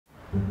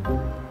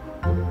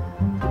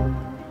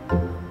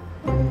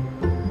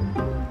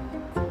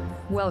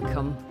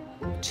Welcome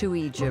to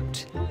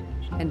Egypt.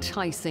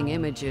 Enticing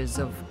images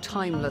of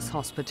timeless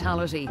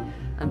hospitality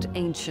and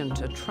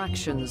ancient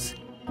attractions.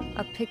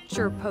 A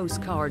picture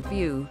postcard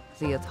view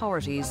the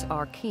authorities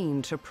are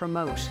keen to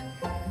promote.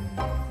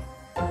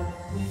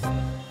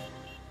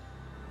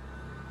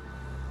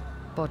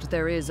 But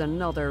there is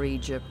another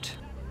Egypt,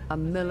 a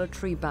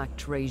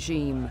military-backed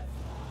regime,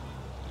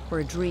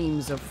 where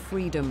dreams of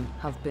freedom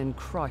have been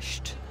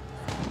crushed.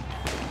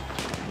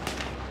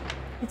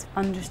 It's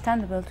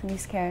understandable to be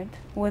scared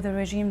with a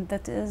regime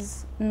that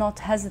is not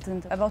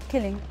hesitant about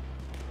killing.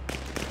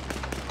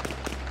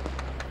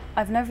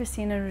 I've never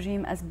seen a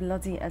regime as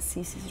bloody as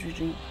Sisi's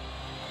regime.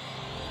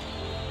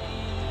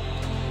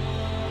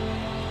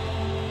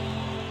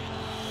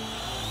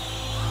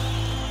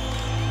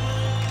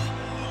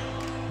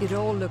 It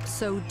all looked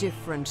so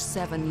different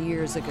 7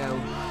 years ago.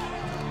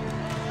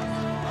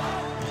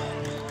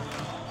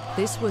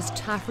 This was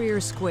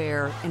Tahrir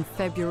Square in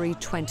February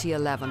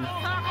 2011.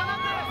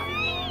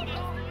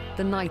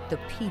 The night the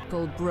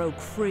people broke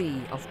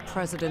free of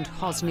President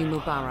Hosni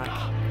Mubarak,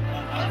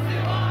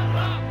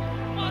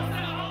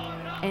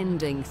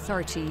 ending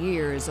 30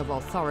 years of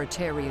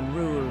authoritarian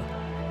rule.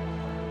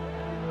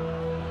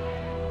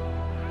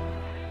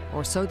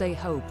 Or so they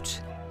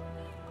hoped.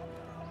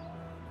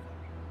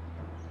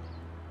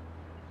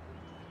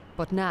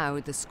 But now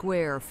the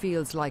square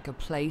feels like a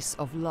place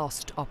of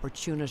lost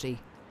opportunity.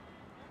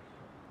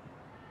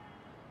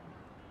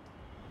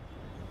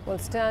 Well,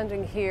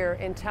 standing here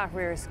in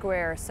Tahrir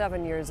Square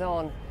 7 years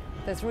on,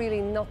 there's really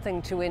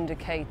nothing to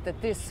indicate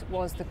that this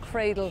was the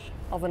cradle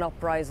of an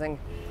uprising,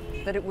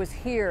 that it was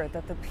here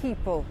that the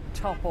people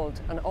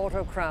toppled an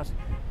autocrat.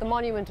 The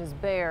monument is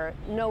bare,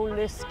 no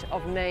list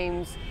of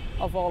names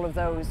of all of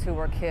those who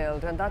were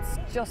killed, and that's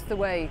just the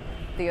way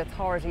the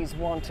authorities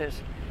want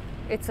it.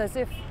 It's as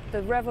if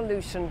the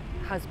revolution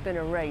has been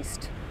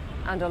erased,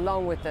 and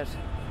along with it,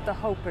 the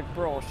hope it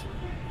brought.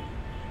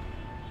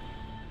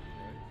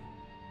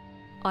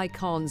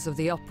 Icons of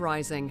the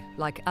uprising,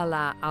 like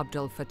Alaa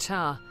Abdel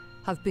Fattah,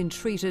 have been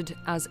treated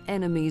as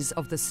enemies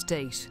of the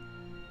state.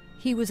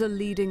 He was a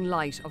leading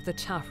light of the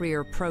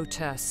Tahrir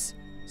protests,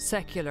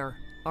 secular,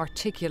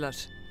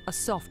 articulate, a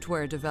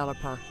software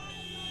developer.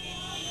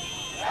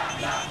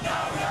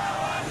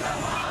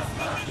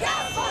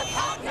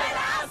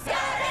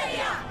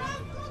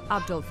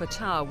 Abdel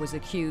Fattah was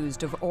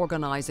accused of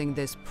organising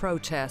this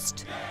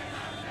protest.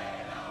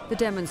 The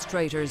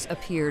demonstrators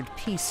appeared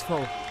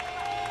peaceful.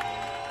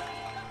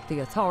 The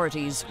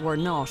authorities were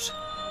not.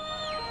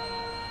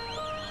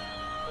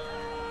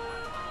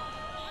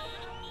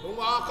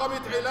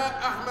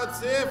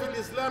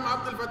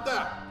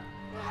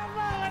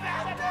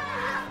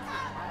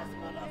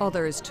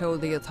 Others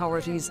told the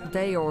authorities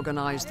they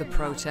organised the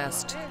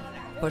protest,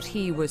 but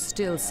he was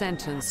still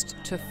sentenced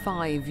to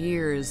 5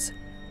 years,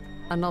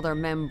 another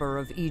member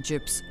of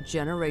Egypt's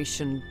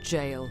generation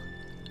jail.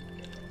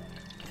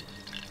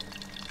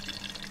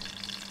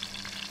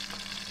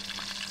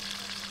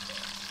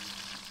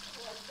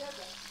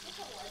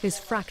 His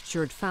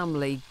fractured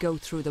family go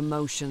through the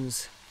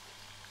motions,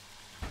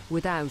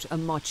 without a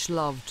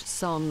much-loved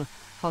son,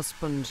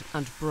 husband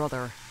and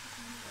brother.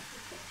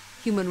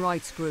 Human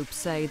rights groups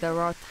say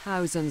there are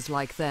thousands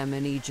like them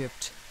in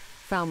Egypt,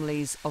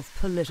 families of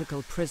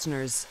political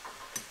prisoners.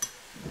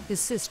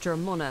 His sister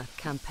Mona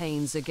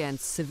campaigns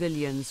against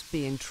civilians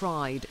being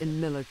tried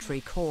in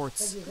military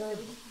courts.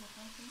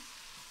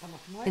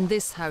 In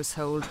this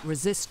household,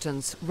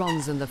 resistance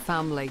runs in the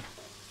family.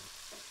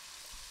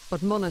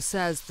 But Mona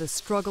says the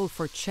struggle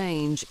for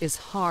change is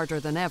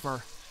harder than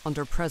ever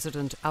under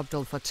President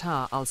Abdel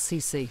Fattah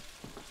al-Sisi.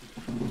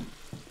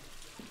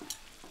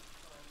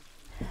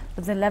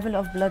 But the level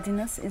of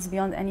bloodiness is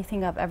beyond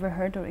anything I've ever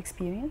heard or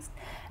experienced.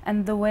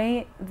 And the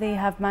way they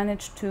have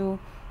managed to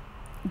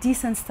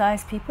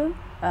desensitize people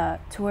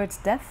towards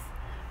death,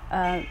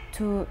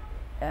 to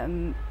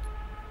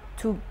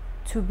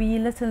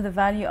belittle the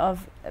value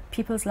of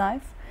people's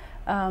life,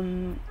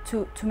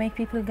 to make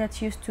people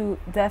get used to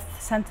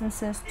death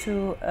sentences,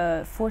 to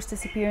forced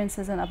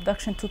disappearances and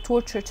abduction, to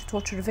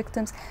torture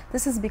victims.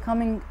 This is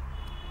becoming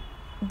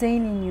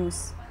daily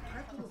news.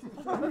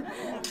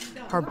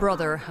 Her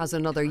brother has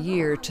another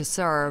year to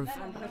serve,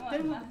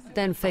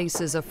 then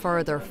faces a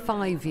further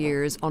 5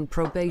 years on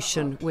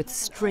probation with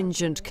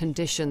stringent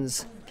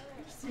conditions.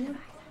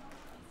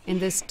 In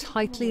this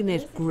tightly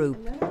knit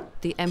group,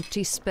 the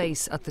empty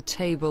space at the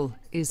table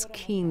is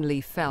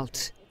keenly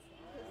felt.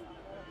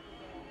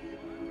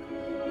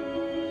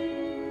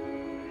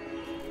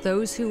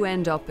 Those who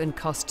end up in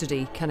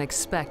custody can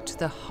expect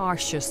the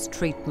harshest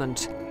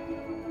treatment.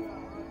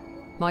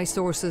 My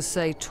sources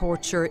say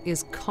torture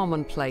is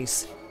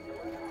commonplace,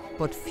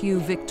 but few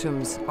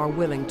victims are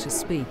willing to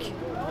speak.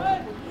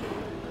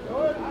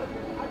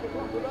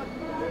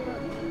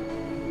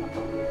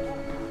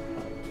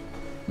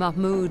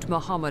 Mahmoud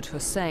Mohammed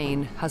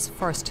Hussein has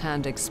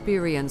first-hand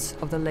experience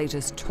of the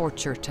latest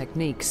torture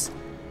techniques.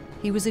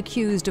 He was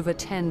accused of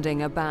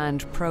attending a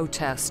banned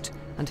protest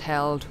and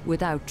held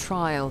without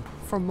trial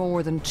for more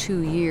than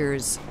 2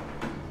 years.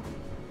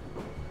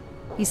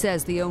 He says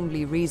the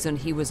only reason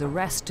he was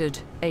arrested,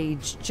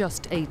 aged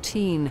just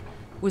 18,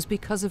 was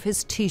because of his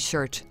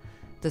T-shirt.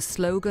 The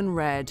slogan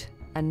read,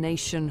 "A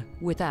nation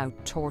without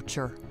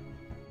torture."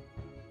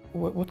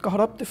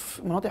 واتكهربت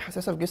في مناطق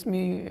حساسة في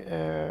جسمي،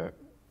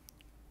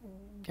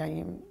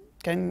 يعني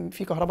كان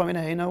في كهرباء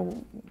منها هنا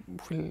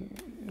وفي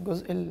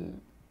الجزء اللي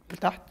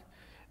تحت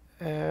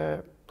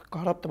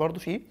اتكهربت برضو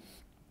فيه.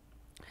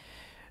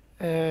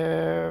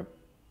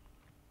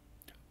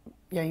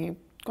 يعني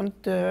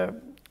كنت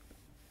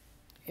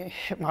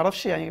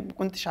معرفش، يعني ما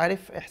كنتش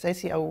عارف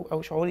احساسي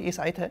او شعوري ايه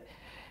ساعتها،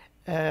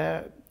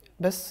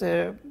 بس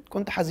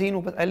كنت حزين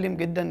وبتألم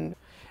جدا،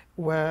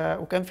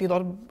 وكان في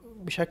ضرب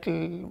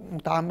بشكل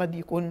متعمد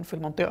يكون في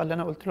المنطقه اللي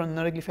انا قلت له ان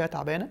انا رجلي فيها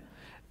تعبانه،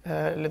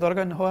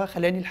 لدرجه ان هو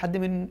خلاني لحد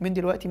من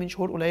دلوقتي من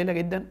شهور قليله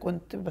جدا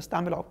كنت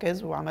بستعمل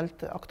عكاز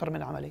وعملت اكتر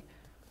من عمليه.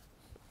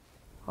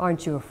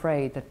 Aren't you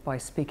afraid that by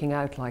speaking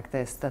out like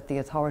this that the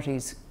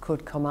authorities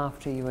could come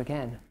after you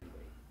again?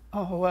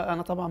 هو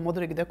انا طبعا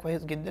مدرك ده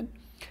كويس جدا،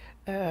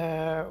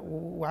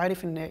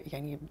 وعارف ان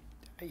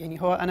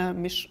يعني هو انا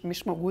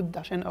مش موجود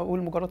عشان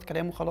اقول مجرد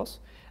كلام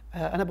وخلاص.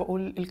 انا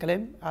بقول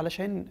الكلام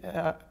علشان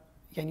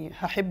يعني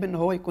هحب ان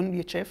هو يكون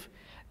بيتشاف،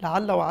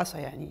 لعل وعسى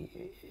يعني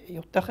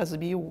يتخذ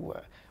بيه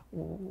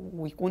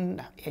ويكون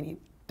يعني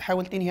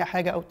تحاول تنهي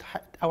حاجه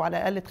او على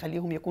الاقل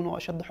تخليهم يكونوا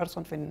اشد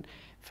حرصا في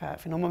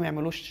ان هم ما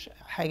يعملوش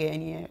حاجه.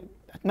 يعني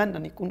اتمنى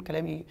ان يكون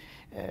كلامي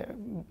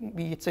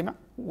بيتسمع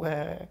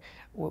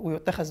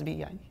ويتخذ بيه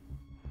يعني.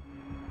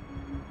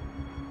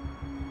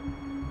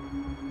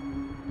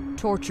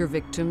 Torture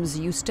victims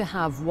used to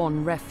have one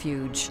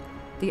refuge,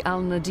 the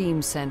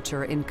Al-Nadim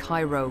Center in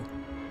Cairo.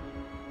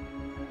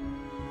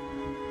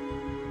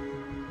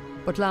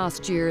 But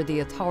last year the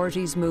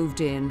authorities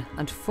moved in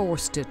and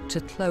forced it to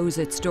close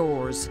its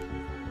doors.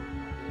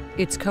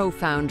 Its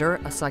co-founder,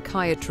 a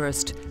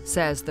psychiatrist,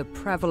 says the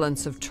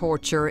prevalence of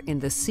torture in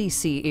the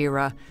Sisi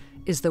era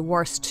is the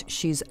worst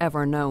she's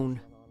ever known.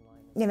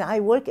 You know, I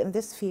work in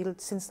this field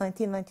since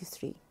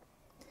 1993.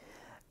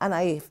 And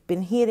I've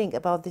been hearing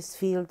about this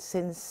field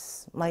since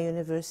my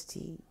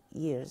university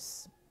years.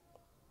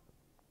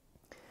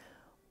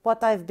 What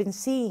I've been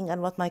seeing and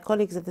what my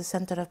colleagues at the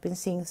center have been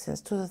seeing since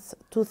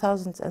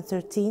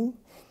 2013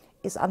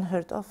 is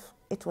unheard of.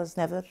 It was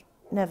never,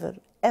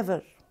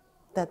 ever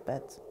that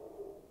bad.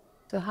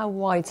 So how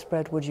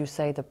widespread would you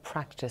say the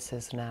practice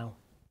is now?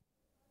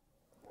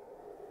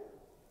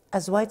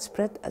 As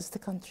widespread as the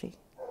country.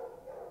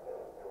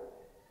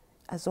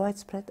 As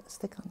widespread as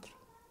the country.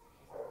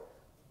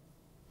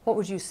 What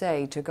would you say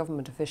to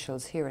government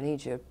officials here in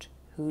Egypt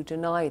who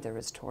deny there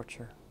is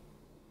torture?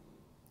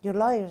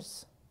 You're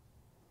liars.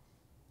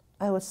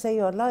 I would say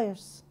you're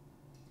liars.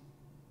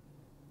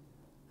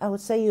 I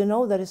would say you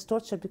know there is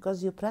torture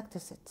because you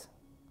practice it.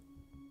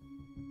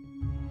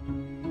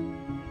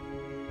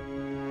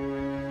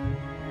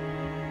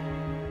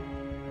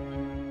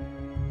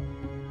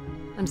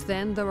 And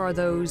then there are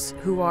those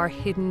who are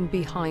hidden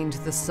behind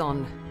the sun.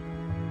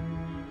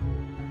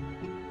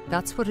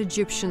 That's what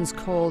Egyptians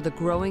call the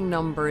growing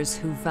numbers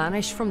who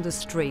vanish from the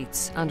streets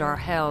and are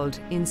held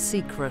in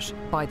secret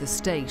by the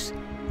state.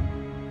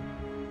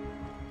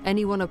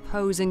 Anyone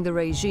opposing the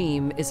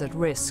regime is at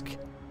risk.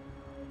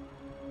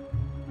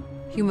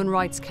 Human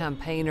rights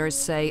campaigners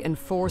say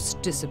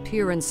enforced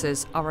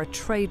disappearances are a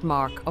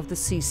trademark of the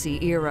Sisi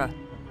era.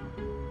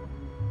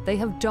 They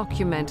have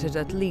documented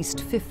at least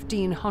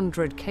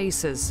 1,500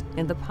 cases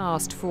in the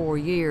past 4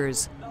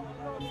 years.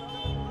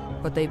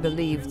 But they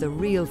believe the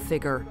real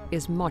figure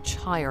is much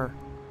higher.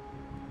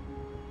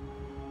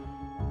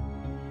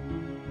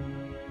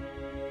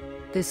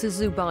 This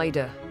is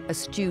Zubaida, a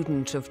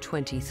student of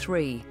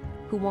 23,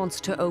 who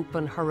wants to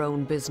open her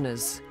own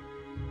business.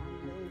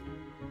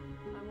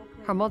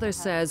 Her mother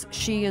says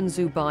she and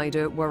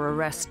Zubaida were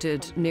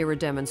arrested near a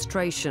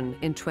demonstration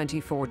in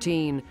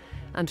 2014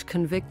 and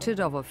convicted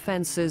of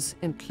offences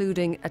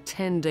including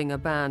attending a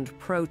banned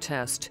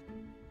protest.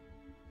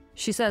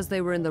 She says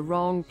they were in the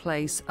wrong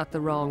place at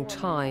the wrong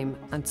time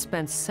and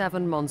spent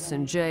 7 months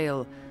in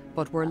jail,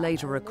 but were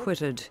later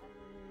acquitted.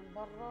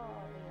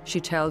 She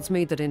tells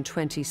me that in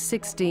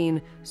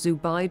 2016,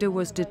 Zubaida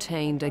was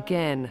detained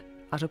again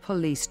at a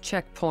police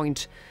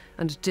checkpoint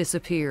and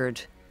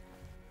disappeared.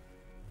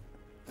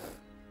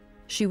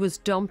 She was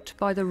dumped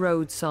by the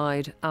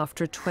roadside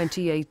after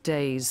 28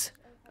 days,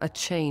 a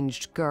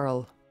changed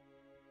girl.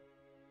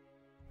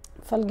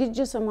 فلقيت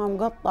جسمها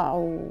مقطع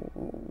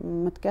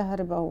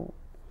ومتكهربة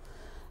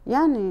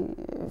يعني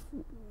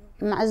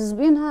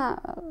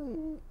معذبينها،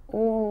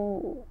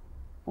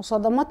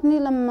 وصدمتني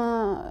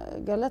لما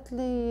قالت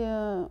لي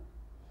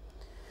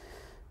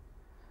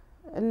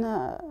إن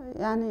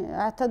يعني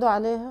اعتدوا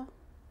عليها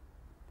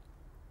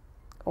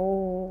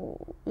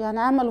ويعني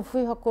عملوا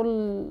فيها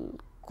كل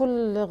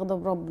اللي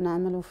يغضب ربنا،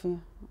 عملوا فيها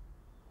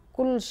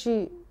كل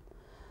شيء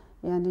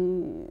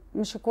يعني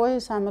مش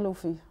كويس عملوا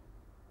فيها.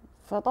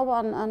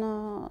 فطبعا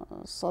أنا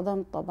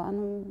صدمت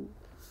طبعا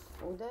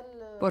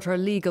But her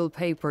legal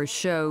papers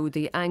show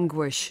the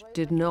anguish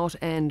did not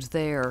end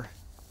there.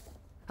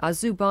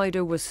 As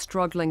Zubaida was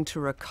struggling to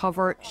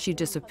recover, she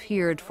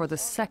disappeared for the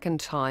second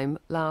time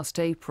last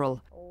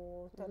April.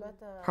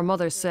 Her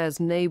mother says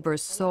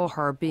neighbours saw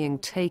her being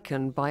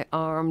taken by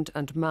armed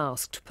and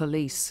masked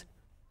police.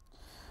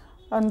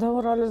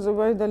 ندور على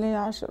زبيدة لي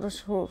 10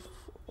 شهور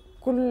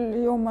كل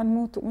يوم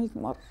نموت 100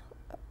 مرة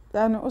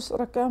يعني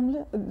أسرة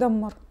كاملة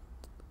اتدمر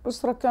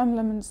أسرة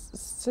كاملة من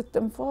 6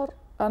 أنفار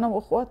أنا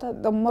وأخواتها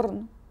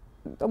اتدمرنا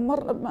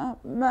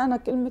بمعنى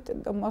كلمة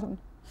اتدمرنا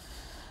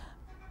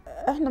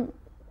إحنا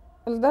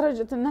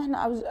لدرجة إن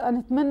إحنا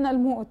نتمنى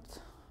الموت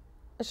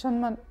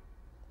عشان ما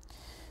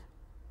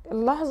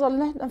اللحظة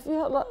اللي إحنا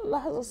فيها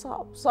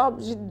لحظة صعب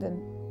جدا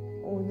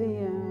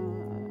ودي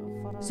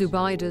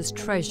Zubaida's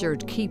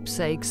treasured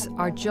keepsakes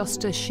are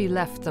just as she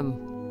left them,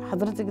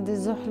 حضرتك دي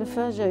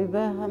زحلفة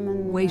جايباها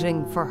من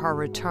waiting for her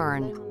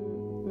return.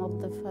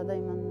 نظفها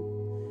دايما.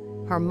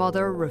 Her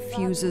mother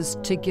refuses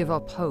to give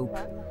up hope,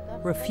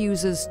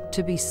 refuses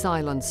to be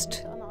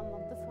silenced.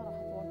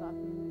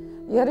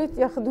 يا ريت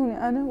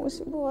ياخذوني أنا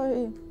ويسيبوها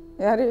هي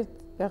يا ريت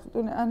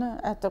ياخذوني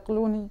أنا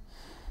اعتقلوني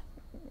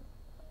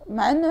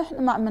مع إن إحنا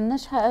ما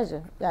عملناش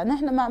حاجة يعني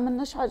إحنا ما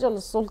عملناش حاجة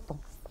للسلطة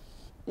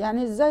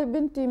يعني إزاي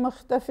بنتي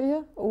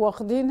مختفية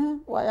واخدينها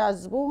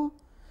ويعذبوها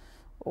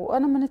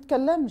وأنا ما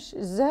نتكلمش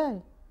إزاي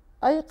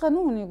أي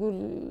قانون يقول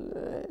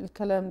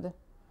الكلام ده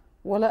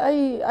ولا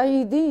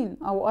أي دين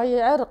أو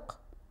أي عرق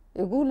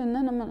يقول إن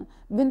أنا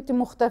بنتي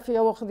مختفية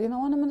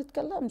واخدينها وأنا ما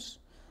نتكلمش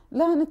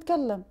لا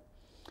هنتكلم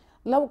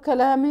لو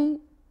كلامي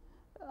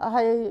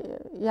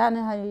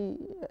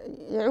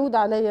يعود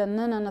علي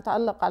أننا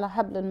نتعلق على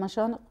حبل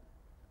المشانق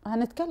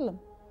هنتكلم.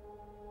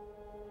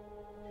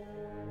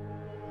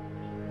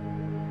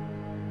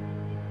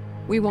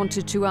 We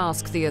wanted to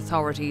ask the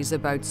authorities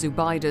about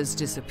Zubaida's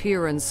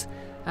disappearance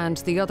and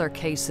the other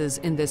cases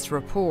in this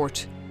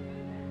report,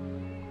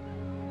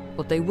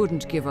 but they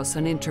wouldn't give us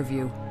an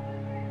interview.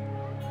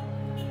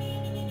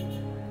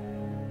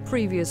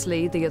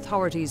 Previously, the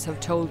authorities have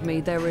told me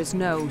there is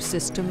no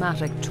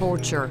systematic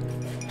torture.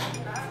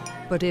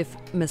 But if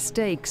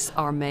mistakes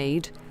are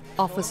made,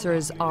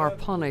 officers are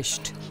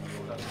punished.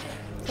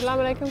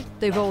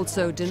 They've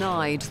also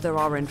denied there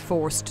are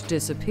enforced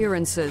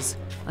disappearances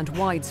and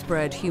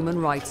widespread human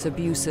rights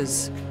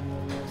abuses.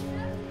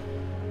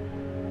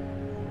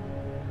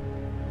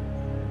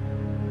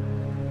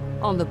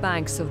 On the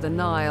banks of the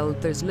Nile,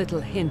 there's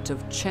little hint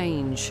of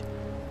change.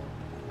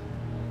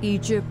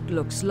 Egypt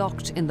looks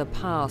locked in the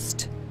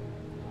past.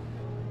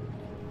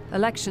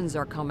 Elections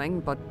are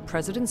coming, but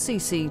President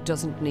Sisi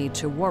doesn't need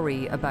to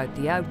worry about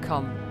the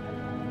outcome.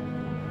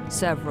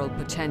 Several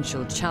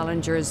potential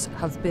challengers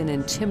have been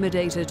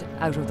intimidated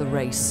out of the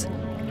race.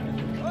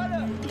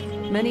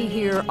 Many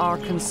here are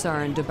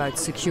concerned about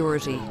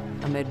security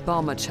amid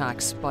bomb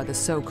attacks by the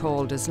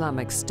so-called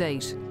Islamic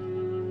State.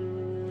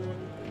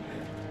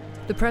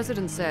 The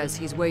president says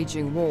he's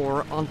waging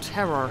war on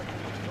terror,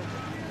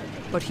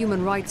 but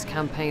human rights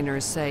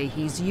campaigners say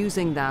he's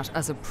using that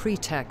as a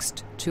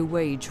pretext to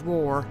wage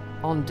war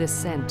on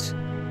dissent.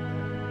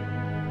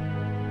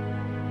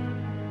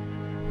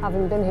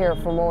 Having been here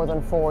for more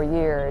than 4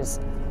 years,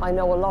 I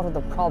know a lot of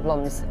the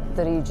problems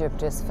that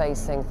Egypt is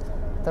facing.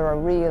 There are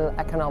real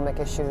economic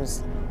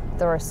issues.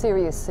 There are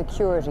serious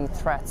security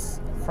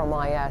threats from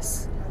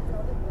IS.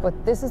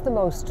 But this is the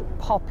most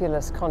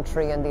populous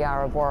country in the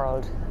Arab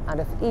world, and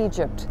if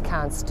Egypt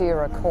can't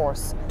steer a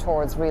course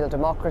towards real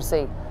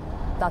democracy,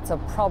 that's a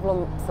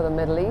problem for the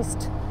Middle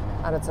East,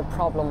 and it's a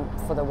problem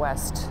for the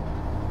West.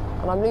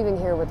 And I'm leaving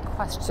here with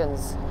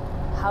questions.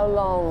 How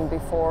long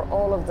before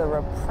all of the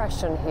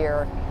repression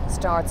here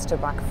starts to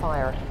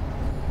backfire?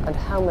 And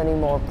how many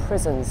more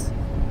prisons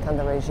can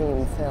the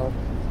regime fill?